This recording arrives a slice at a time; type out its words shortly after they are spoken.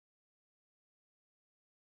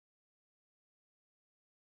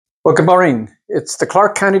Well, good morning. It's the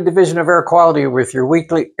Clark County Division of Air Quality with your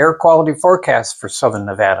weekly air quality forecast for Southern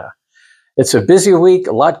Nevada. It's a busy week,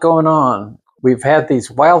 a lot going on. We've had these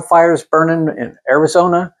wildfires burning in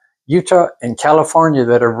Arizona, Utah, and California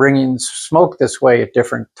that are bringing smoke this way at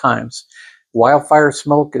different times. Wildfire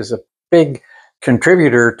smoke is a big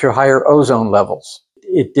contributor to higher ozone levels.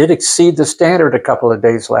 It did exceed the standard a couple of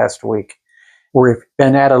days last week. We've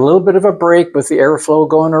been at a little bit of a break with the airflow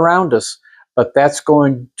going around us, but that's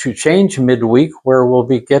going to change midweek where we'll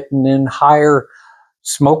be getting in higher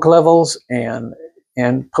smoke levels and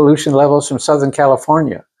pollution levels from Southern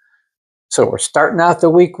California. So we're starting out the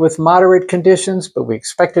week with moderate conditions, but we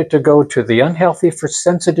expect it to go to the unhealthy for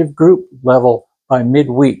sensitive group level by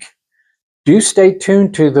midweek. Do stay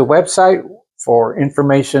tuned to the website for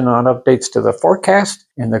information on updates to the forecast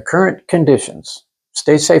and the current conditions.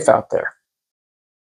 Stay safe out there.